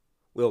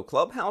Will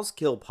Clubhouse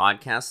kill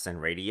podcasts and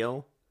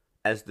radio?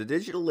 As the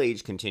digital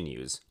age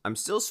continues, I'm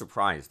still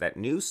surprised that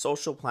new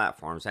social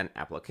platforms and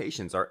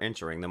applications are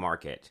entering the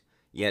market.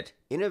 Yet,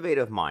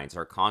 innovative minds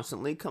are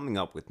constantly coming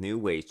up with new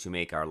ways to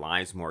make our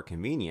lives more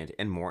convenient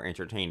and more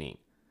entertaining.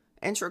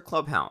 Enter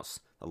Clubhouse,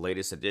 the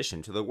latest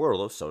addition to the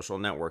world of social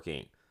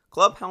networking.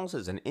 Clubhouse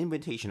is an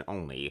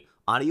invitation-only,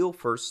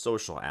 audio-first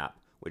social app,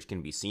 which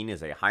can be seen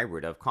as a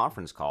hybrid of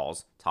conference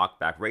calls,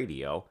 talkback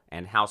radio,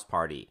 and house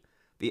party.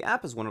 The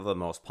app is one of the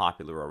most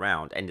popular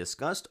around and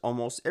discussed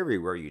almost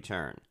everywhere you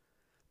turn.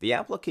 The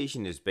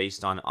application is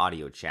based on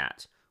audio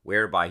chat,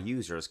 whereby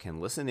users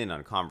can listen in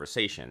on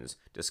conversations,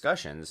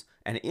 discussions,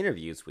 and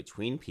interviews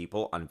between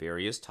people on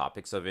various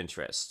topics of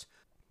interest.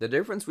 The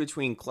difference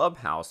between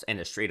Clubhouse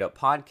and a straight-up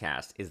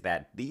podcast is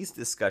that these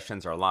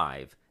discussions are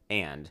live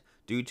and,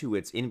 due to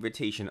its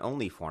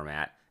invitation-only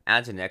format,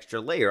 adds an extra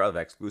layer of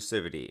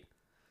exclusivity.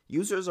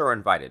 Users are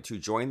invited to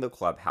join the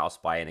Clubhouse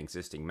by an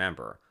existing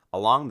member,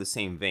 along the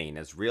same vein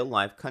as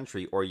real-life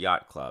country or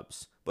yacht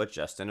clubs, but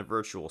just in a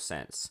virtual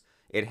sense.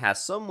 It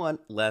has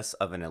somewhat less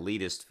of an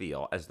elitist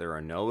feel as there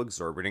are no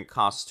exorbitant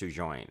costs to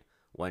join.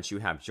 Once you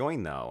have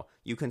joined though,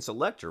 you can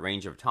select a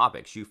range of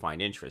topics you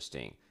find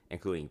interesting,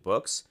 including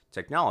books,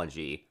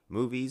 technology,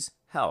 movies,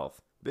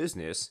 health,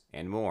 business,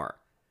 and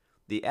more.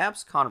 The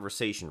app's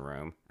conversation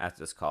room,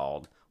 as it's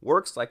called,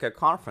 works like a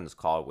conference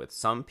call with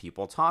some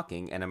people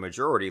talking and a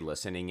majority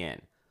listening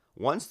in.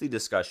 Once the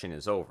discussion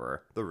is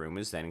over, the room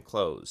is then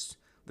closed.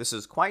 This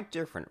is quite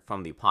different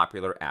from the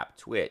popular app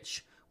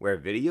Twitch, where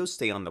videos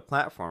stay on the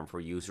platform for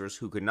users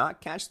who could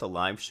not catch the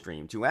live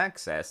stream to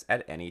access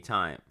at any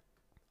time.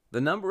 The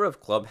number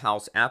of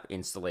Clubhouse app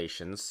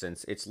installations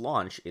since its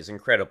launch is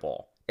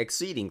incredible,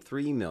 exceeding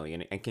 3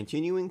 million and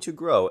continuing to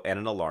grow at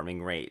an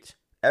alarming rate.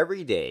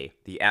 Every day,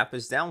 the app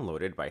is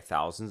downloaded by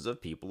thousands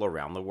of people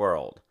around the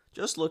world.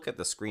 Just look at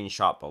the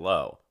screenshot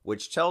below,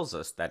 which tells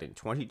us that in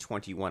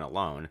 2021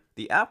 alone,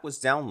 the app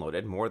was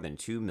downloaded more than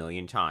 2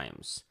 million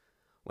times.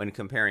 When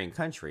comparing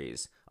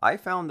countries, I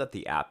found that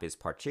the app is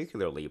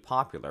particularly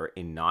popular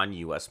in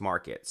non-US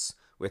markets,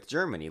 with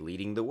Germany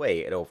leading the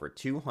way at over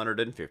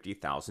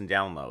 250,000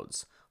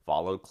 downloads,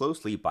 followed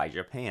closely by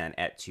Japan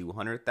at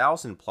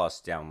 200,000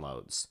 plus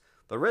downloads.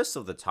 The rest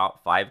of the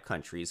top 5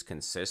 countries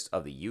consist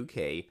of the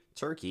UK,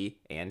 Turkey,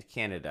 and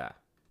Canada.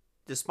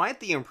 Despite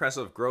the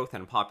impressive growth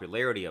and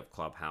popularity of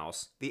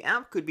Clubhouse, the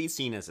app could be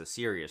seen as a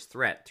serious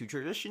threat to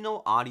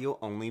traditional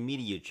audio-only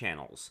media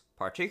channels,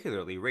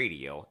 particularly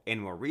radio,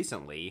 and more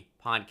recently,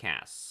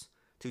 podcasts.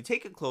 To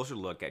take a closer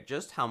look at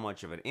just how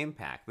much of an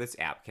impact this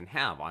app can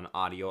have on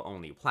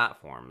audio-only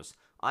platforms,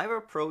 I've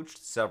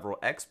approached several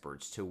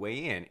experts to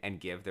weigh in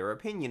and give their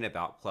opinion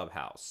about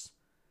Clubhouse.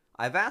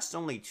 I've asked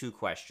only 2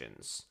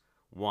 questions.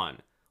 1.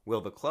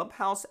 Will the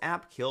Clubhouse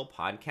app kill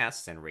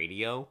podcasts and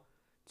radio?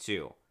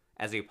 2.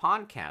 As a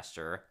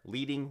podcaster,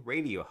 leading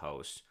radio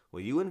host,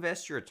 will you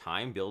invest your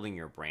time building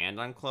your brand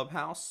on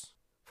Clubhouse?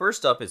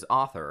 First up is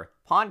author,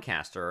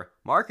 podcaster,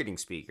 marketing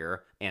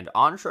speaker, and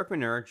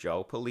entrepreneur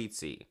Joe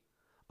Pulizzi.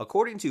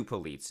 According to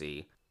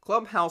Pulizzi,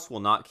 Clubhouse will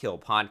not kill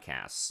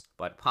podcasts,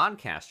 but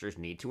podcasters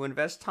need to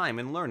invest time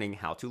in learning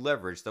how to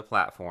leverage the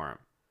platform.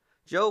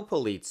 Joe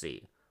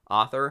Pulizzi,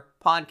 author,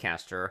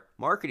 podcaster,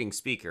 marketing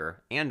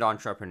speaker, and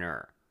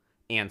entrepreneur.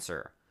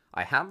 Answer: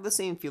 I have the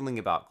same feeling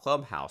about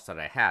Clubhouse that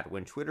I had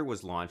when Twitter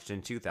was launched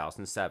in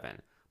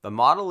 2007. The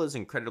model is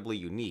incredibly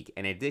unique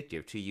and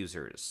addictive to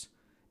users.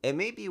 It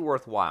may be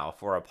worthwhile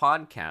for a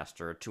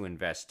podcaster to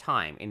invest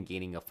time in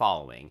gaining a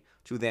following,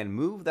 to then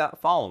move that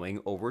following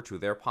over to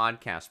their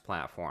podcast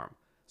platform.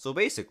 So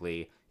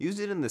basically, use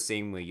it in the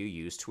same way you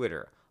use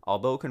Twitter,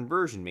 although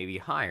conversion may be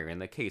higher in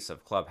the case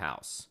of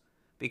Clubhouse.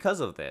 Because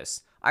of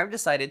this, I've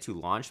decided to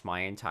launch my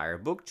entire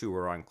book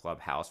tour on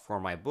Clubhouse for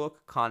my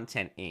book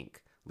Content Inc.,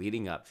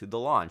 leading up to the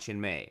launch in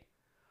May.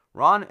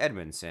 Ron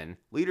Edmondson,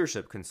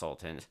 leadership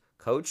consultant,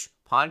 coach,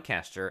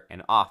 podcaster,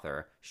 and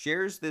author,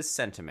 shares this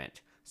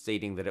sentiment,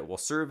 stating that it will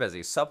serve as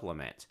a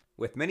supplement,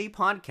 with many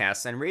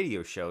podcasts and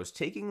radio shows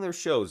taking their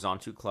shows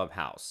onto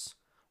Clubhouse.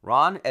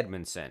 Ron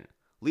Edmondson,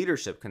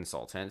 leadership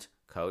consultant,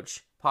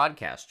 coach,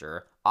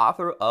 podcaster,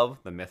 author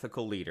of The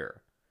Mythical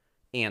Leader.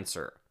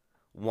 Answer: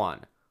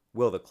 1.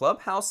 Will the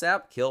Clubhouse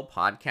app kill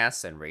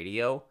podcasts and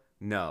radio?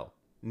 No.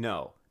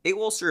 It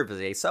will serve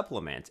as a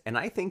supplement, and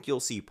I think you'll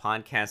see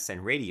podcasts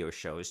and radio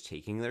shows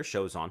taking their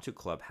shows onto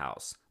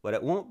Clubhouse, but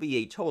it won't be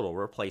a total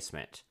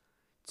replacement.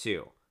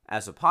 2.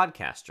 As a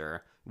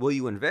podcaster, will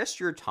you invest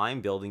your time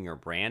building your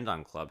brand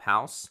on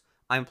Clubhouse?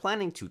 I'm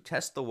planning to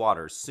test the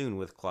waters soon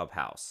with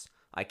Clubhouse.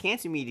 I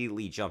can't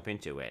immediately jump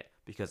into it,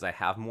 because I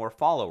have more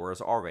followers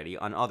already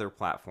on other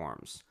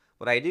platforms,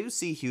 but I do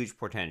see huge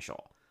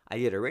potential. I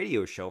did a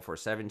radio show for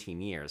 17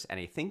 years, and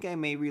I think I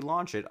may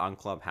relaunch it on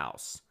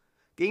Clubhouse.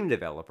 Game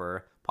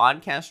developer,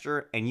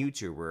 podcaster, and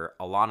YouTuber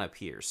Alana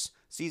Pierce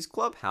sees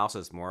Clubhouse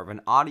as more of an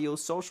audio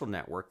social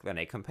network than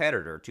a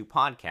competitor to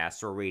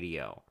podcasts or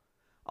radio.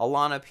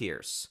 Alana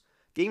Pierce,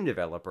 game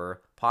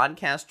developer,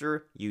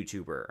 podcaster,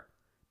 YouTuber.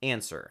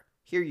 Answer: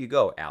 here you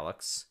go,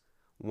 Alex.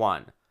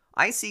 1.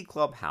 I see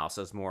Clubhouse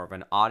as more of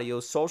an audio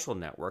social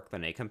network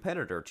than a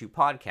competitor to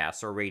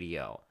podcasts or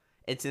radio.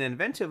 It's an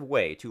inventive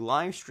way to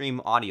live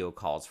stream audio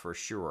calls for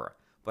sure,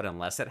 but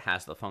unless it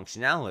has the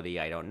functionality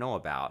I don't know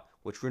about,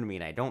 which would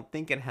mean I don't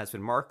think it has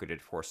been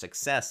marketed for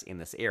success in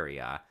this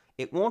area,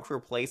 it won't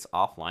replace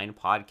offline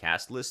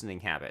podcast listening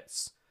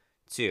habits.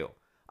 2.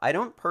 I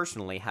don't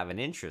personally have an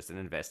interest in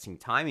investing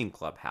time in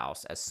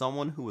Clubhouse as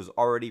someone who is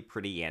already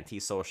pretty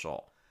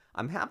antisocial.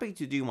 I'm happy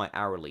to do my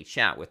hourly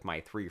chat with my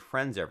 3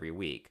 friends every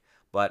week,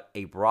 but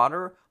a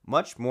broader,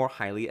 much more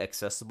highly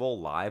accessible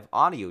live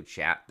audio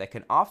chat that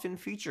can often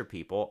feature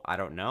people I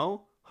don't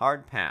know?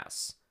 Hard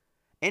pass.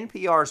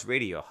 NPR's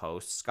radio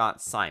host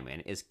Scott Simon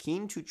is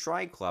keen to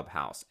try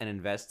Clubhouse and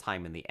invest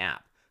time in the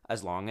app,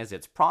 as long as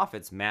its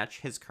profits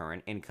match his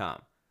current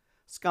income.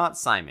 Scott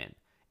Simon,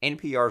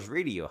 NPR's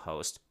radio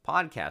host,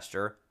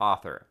 podcaster,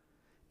 author.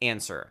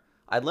 Answer: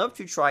 I'd love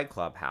to try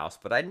Clubhouse,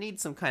 but I'd need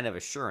some kind of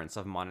assurance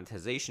of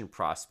monetization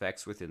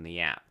prospects within the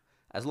app.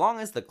 As long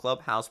as the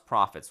Clubhouse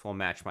profits will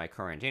match my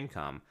current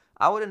income,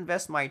 I would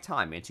invest my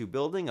time into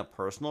building a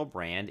personal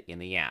brand in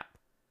the app.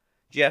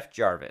 Jeff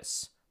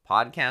Jarvis,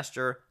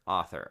 podcaster,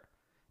 author.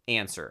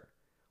 Answer: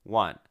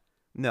 1.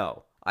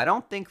 No, I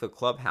don't think the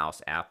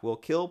Clubhouse app will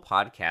kill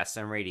podcasts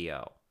and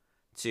radio.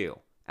 2.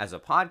 As a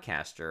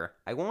podcaster,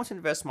 I won't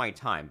invest my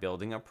time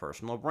building a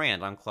personal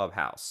brand on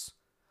Clubhouse.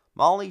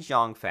 Molly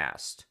Zhang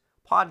Fast,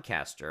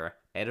 podcaster,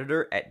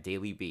 editor at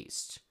Daily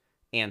Beast.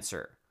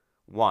 Answer: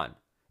 1.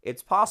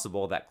 It's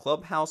possible that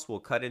Clubhouse will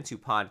cut into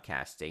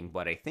podcasting,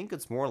 but I think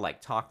it's more like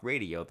talk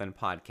radio than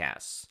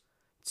podcasts.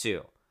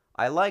 2.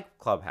 I like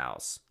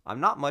Clubhouse.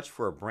 I'm not much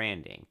for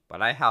branding, but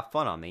I have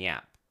fun on the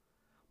app.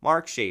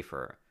 Mark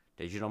Schaefer,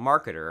 digital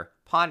marketer,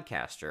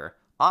 podcaster,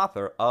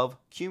 author of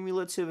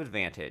Cumulative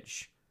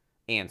Advantage.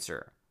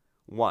 Answer: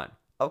 1.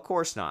 Of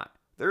course not.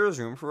 There is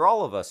room for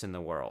all of us in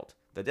the world.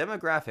 The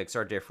demographics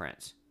are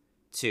different.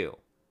 2.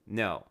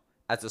 No.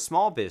 As a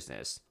small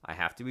business, I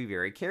have to be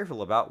very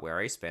careful about where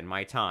I spend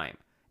my time.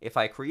 If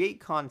I create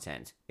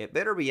content, it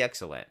better be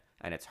excellent,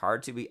 and it's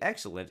hard to be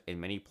excellent in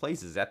many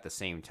places at the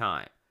same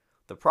time.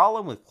 The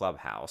problem with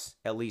Clubhouse,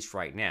 at least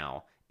right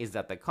now, is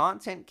that the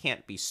content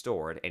can't be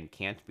stored and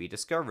can't be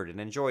discovered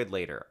and enjoyed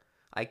later.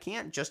 I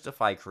can't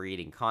justify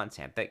creating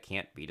content that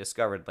can't be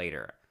discovered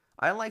later.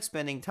 I like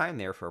spending time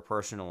there for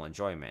personal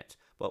enjoyment,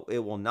 but it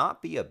will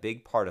not be a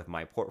big part of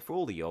my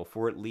portfolio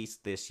for at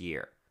least this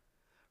year.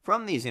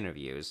 From these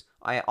interviews,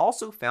 I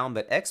also found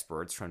that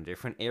experts from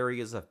different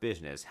areas of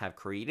business have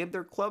created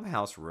their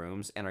Clubhouse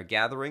rooms and are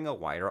gathering a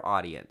wider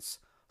audience.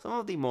 Some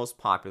of the most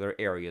popular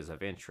areas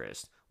of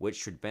interest, which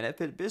should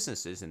benefit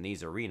businesses in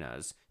these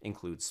arenas,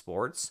 include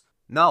sports,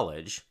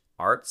 knowledge,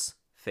 arts,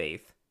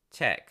 faith,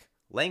 tech,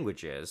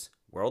 languages,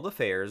 world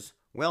affairs,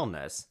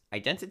 wellness,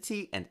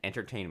 identity, and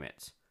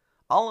entertainment.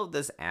 All of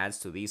this adds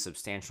to the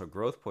substantial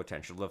growth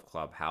potential of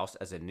Clubhouse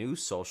as a new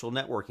social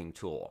networking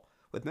tool,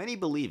 with many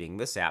believing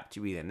this app to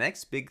be the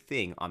next big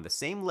thing on the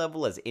same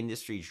level as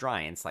industry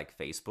giants like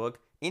Facebook,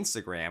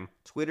 Instagram,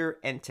 Twitter,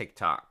 and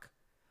TikTok.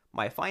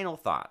 My final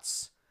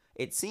thoughts.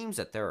 It seems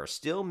that there are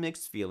still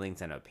mixed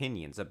feelings and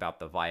opinions about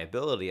the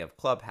viability of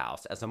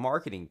Clubhouse as a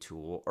marketing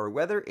tool or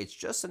whether it's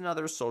just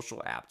another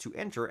social app to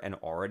enter an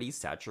already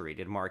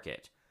saturated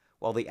market.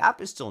 While the app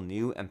is still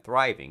new and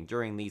thriving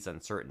during these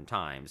uncertain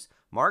times,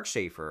 Mark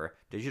Schaefer,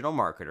 digital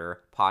marketer,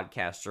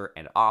 podcaster,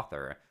 and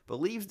author,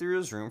 believes there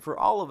is room for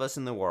all of us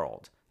in the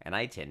world, and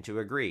I tend to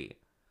agree.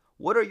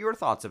 What are your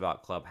thoughts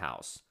about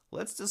Clubhouse?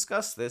 Let's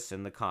discuss this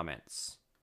in the comments.